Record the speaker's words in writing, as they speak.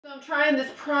So I'm trying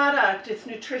this product. It's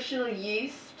nutritional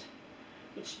yeast,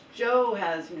 which Joe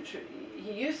has.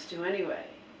 He used to anyway.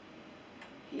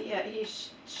 He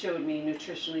showed me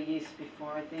nutritional yeast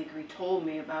before, I think, or he told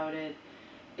me about it.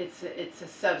 It's a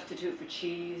substitute for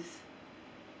cheese.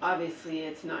 Obviously,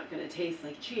 it's not going to taste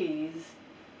like cheese,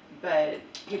 but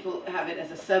people have it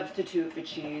as a substitute for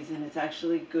cheese, and it's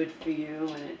actually good for you,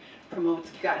 and it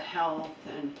promotes gut health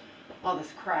and all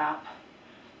this crap.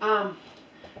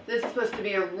 This is supposed to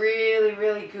be a really,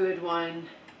 really good one.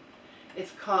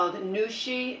 It's called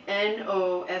Noushy,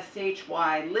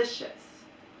 N-O-S-H-Y, Licious,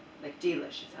 like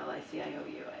delicious,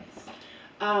 L-I-C-I-O-U-S.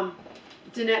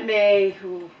 Danette May,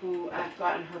 who I've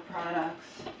gotten her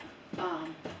products,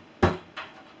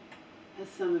 as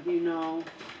some of you know.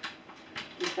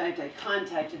 In fact, I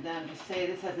contacted them to say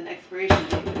this has an expiration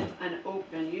date, but it's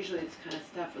unopened. Usually this kind of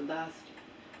stuff would last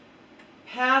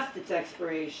past its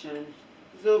expiration.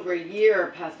 It's over a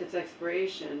year past its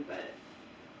expiration, but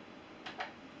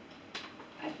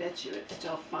I bet you it's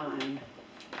still fine.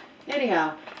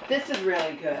 Anyhow, this is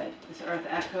really good. This Earth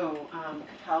Echo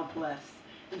Cacao Bliss.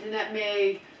 And Danette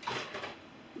May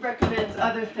recommends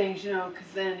other things, you know,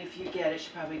 because then if you get it, she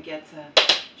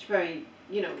probably,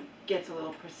 you know, gets a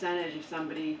little percentage if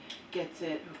somebody gets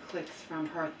it who clicks from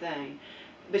her thing.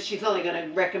 But she's only going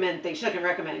to recommend things. She's not going to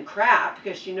recommend crap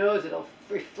because she knows it'll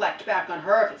reflect back on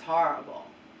her if it's horrible.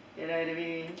 You know what I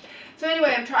mean? So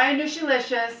anyway, I'm trying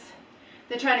Nutritious.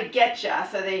 They're trying to get you.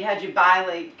 So they had you buy,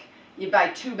 like, you buy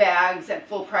 2 bags at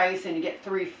full price and you get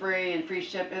 3 free and free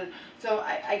shipping. So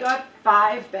I got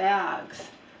 5 bags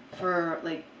for,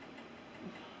 like,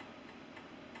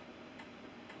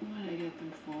 what did I get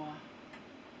them for?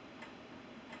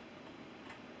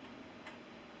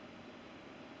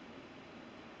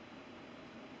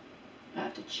 I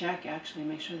have to check, actually,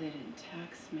 make sure they didn't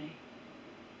tax me.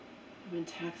 I've been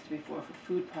taxed before for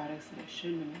food products that I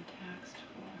shouldn't have been taxed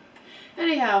for.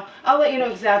 Anyhow, I'll let you know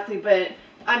exactly, but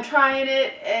I'm trying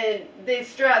it, and they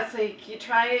stress, like, you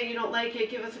try it, you don't like it,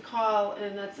 give us a call,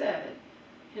 and that's it.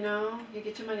 You know, you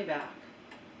get your money back.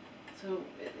 So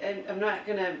I'm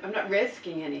not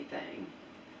risking anything.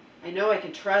 I know I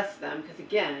can trust them, because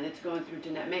again, it's going through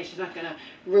Danette May. She's not going to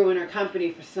ruin her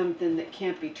company for something that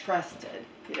can't be trusted.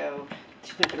 You know,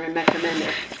 she's not going to recommend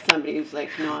it to somebody who's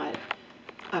like not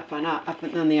up on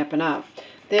the up and up.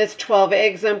 There's 12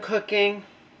 eggs I'm cooking,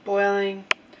 boiling.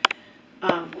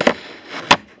 I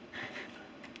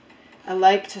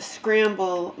like to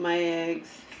scramble my eggs,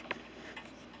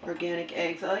 organic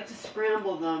eggs. I like to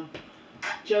scramble them.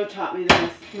 Joe taught me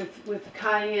this with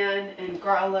cayenne and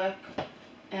garlic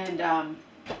and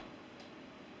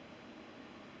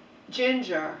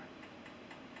ginger.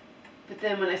 But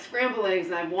then when I scramble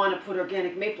eggs, I want to put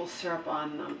organic maple syrup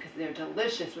on them because they're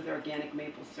delicious with organic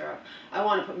maple syrup. I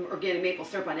want to put organic maple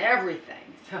syrup on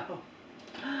everything. So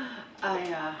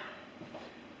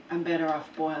I'm better off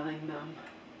boiling them.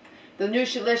 The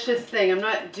Nutritious thing, I'm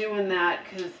not doing that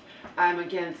because I'm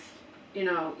against, you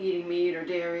know, eating meat or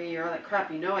dairy or all that crap.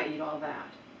 You know I eat all that.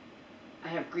 I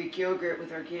have Greek yogurt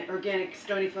with organic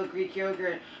Stonyfield Greek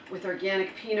yogurt with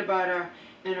organic peanut butter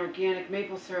and organic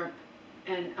maple syrup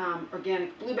and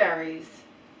organic blueberries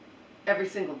every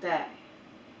single day.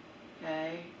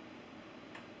 Okay?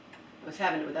 I was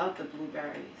having it without the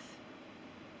blueberries.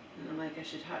 And I'm like, I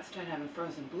should start having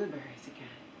frozen blueberries again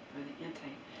for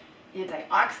the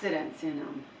antioxidants in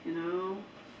them, you know?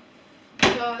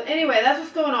 So anyway, that's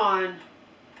what's going on.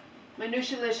 My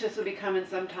Nutritious will be coming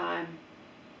sometime.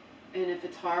 And if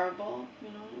it's horrible, you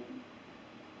know,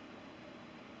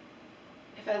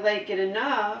 if I like it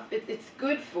enough, it's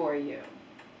good for you.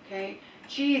 Okay?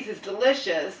 Cheese is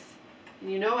delicious.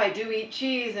 And you know I do eat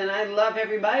cheese and I love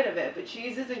every bite of it. But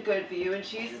cheese isn't good for you and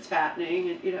cheese is fattening,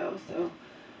 and you know, so.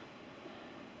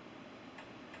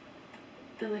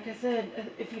 And like I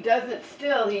said, if he doesn't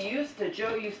still,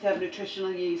 Joe used to have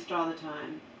nutritional yeast all the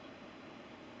time.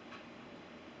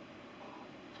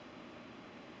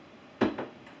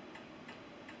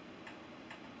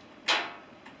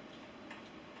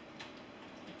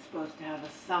 It's supposed to have a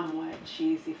somewhat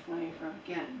cheesy flavor.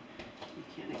 Again, you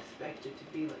can't expect it to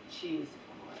be like cheese,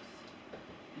 of course.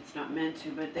 It's not meant to,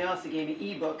 but they also gave me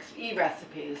e-books,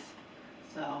 e-recipes,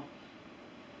 so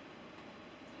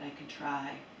that I could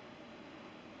try.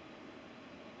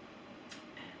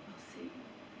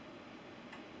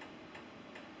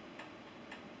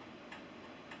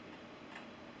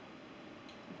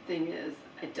 Thing is,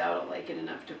 I doubt I'll like it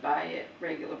enough to buy it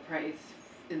regular price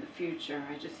in the future.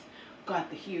 I just got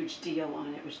the huge deal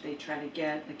on it, which they try to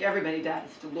get, like everybody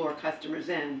does, to lure customers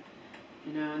in,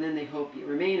 you know, and then they hope you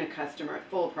remain a customer at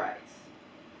full price.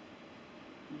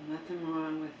 Nothing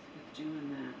wrong with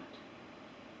doing that.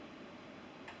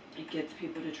 it gets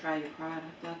people to try your product.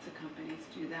 Lots of companies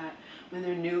do that when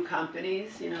they're new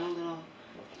companies, you know, little,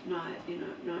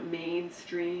 not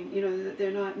mainstream. You know,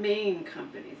 they're not main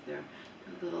companies. They're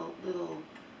little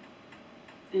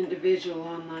individual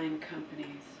online companies.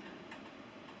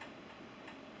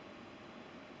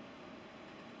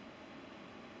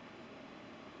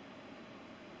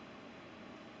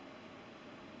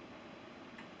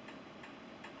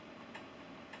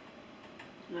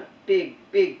 Not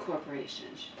big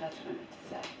corporations. That's what I meant to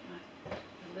say. Not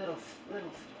little stores.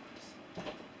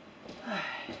 All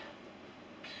right.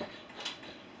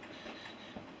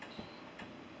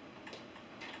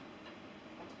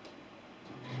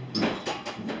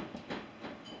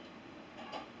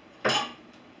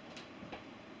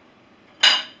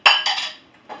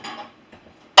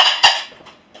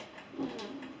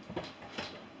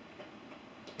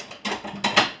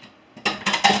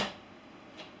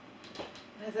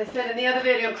 As I said in the other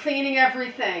video, I'm cleaning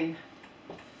everything.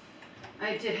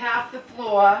 I did half the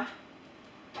floor.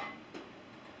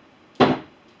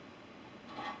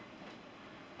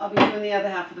 I'll be doing the other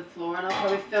half of the floor, and I'll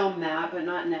probably film that, but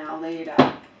not now, later.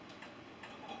 I'm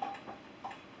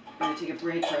going to take a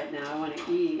break right now. I want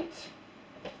to eat.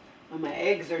 When my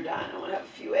eggs are done, I want to have a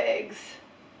few eggs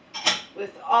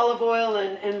with olive oil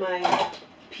and my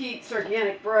Pete's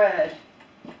organic bread.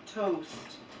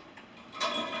 Toast.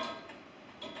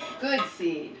 Good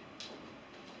seed.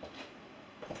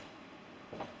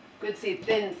 Good seed,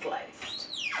 thin sliced.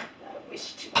 I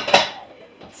wish to bite.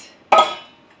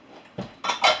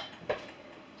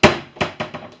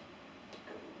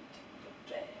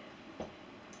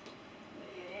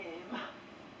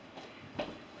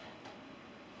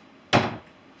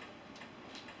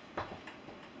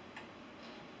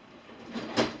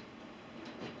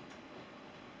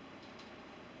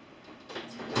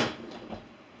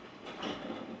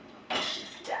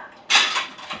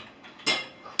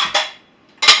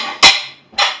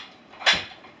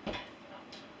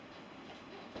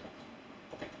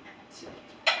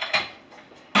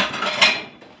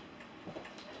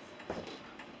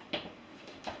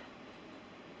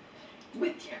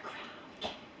 With your crown.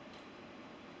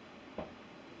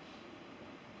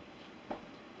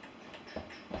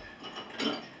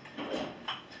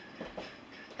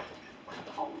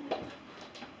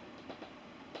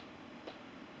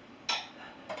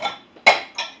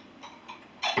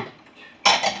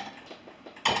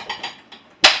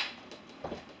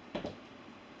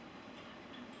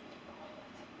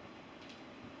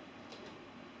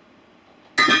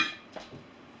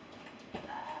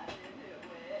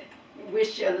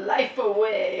 Wish your life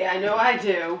away. I know I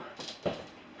do.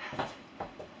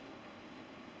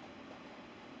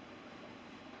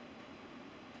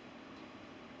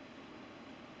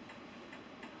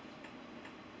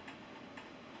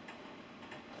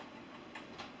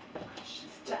 Push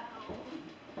this down.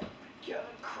 Your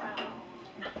crown.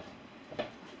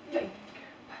 Finger.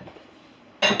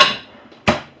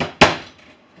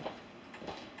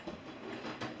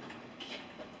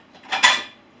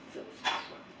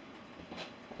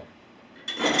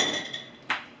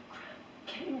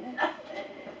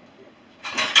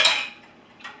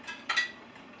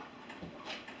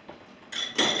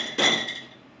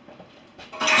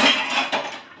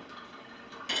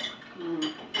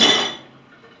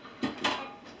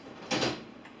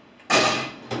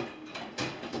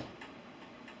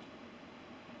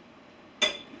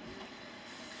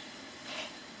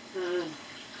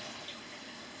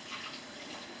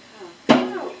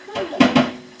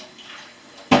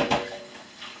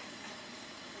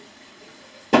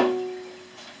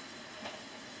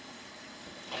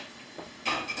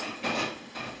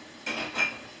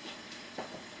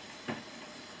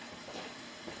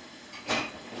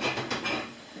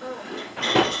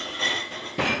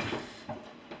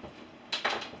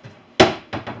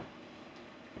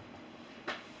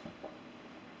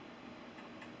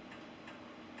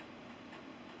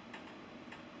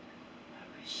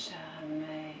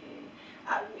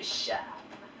 I wish I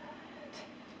might.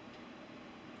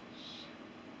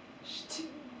 Tonight.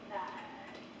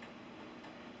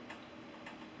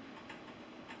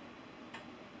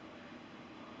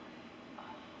 Oh, I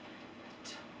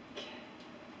don't care.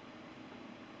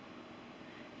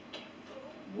 Give her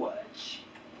what you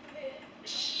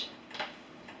wish.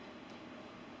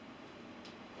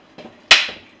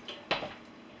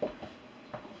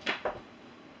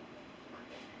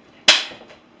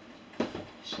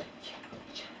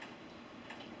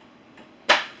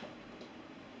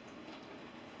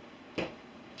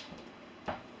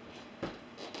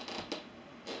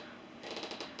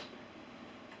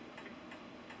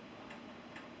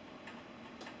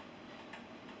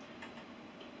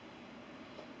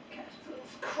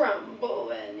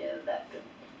 crumble and you left it.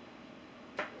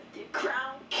 The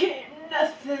crown came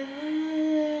nothing.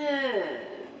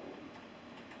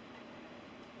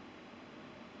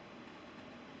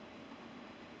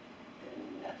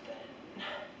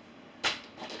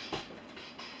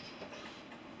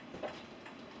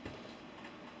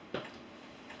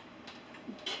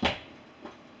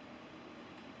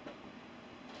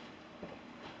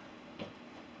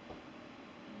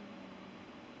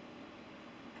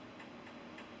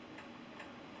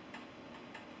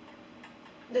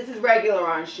 This is regular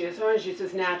orange juice. Orange juice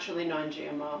is naturally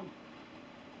non-GMO.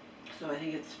 So I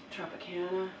think it's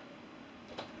Tropicana.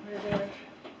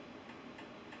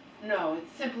 No,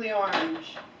 it's Simply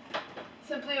Orange.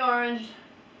 Simply Orange,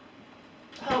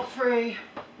 pulp-free,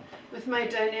 with my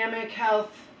Dynamic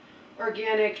Health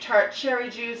organic tart cherry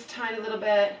juice, tiny little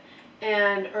bit,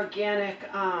 and organic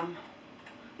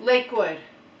Lakewood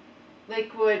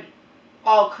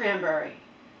all cranberry.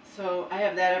 So I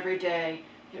have that every day.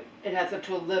 It has up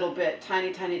to a little bit,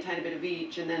 tiny bit of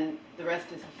each, and then the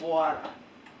rest is water.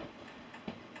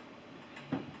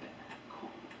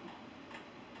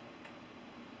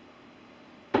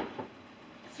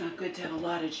 It's not good to have a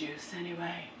lot of juice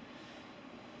anyway.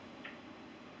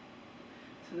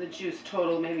 So the juice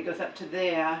total maybe goes up to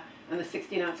there on the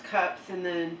 16-ounce cups, and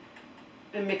then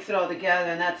and mix it all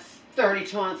together, and that's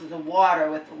 32 ounces of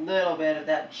water with a little bit of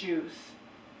that juice.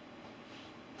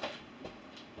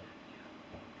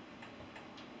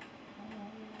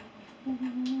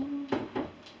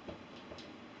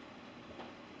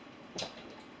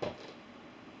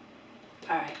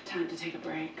 All right, time to take a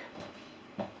break.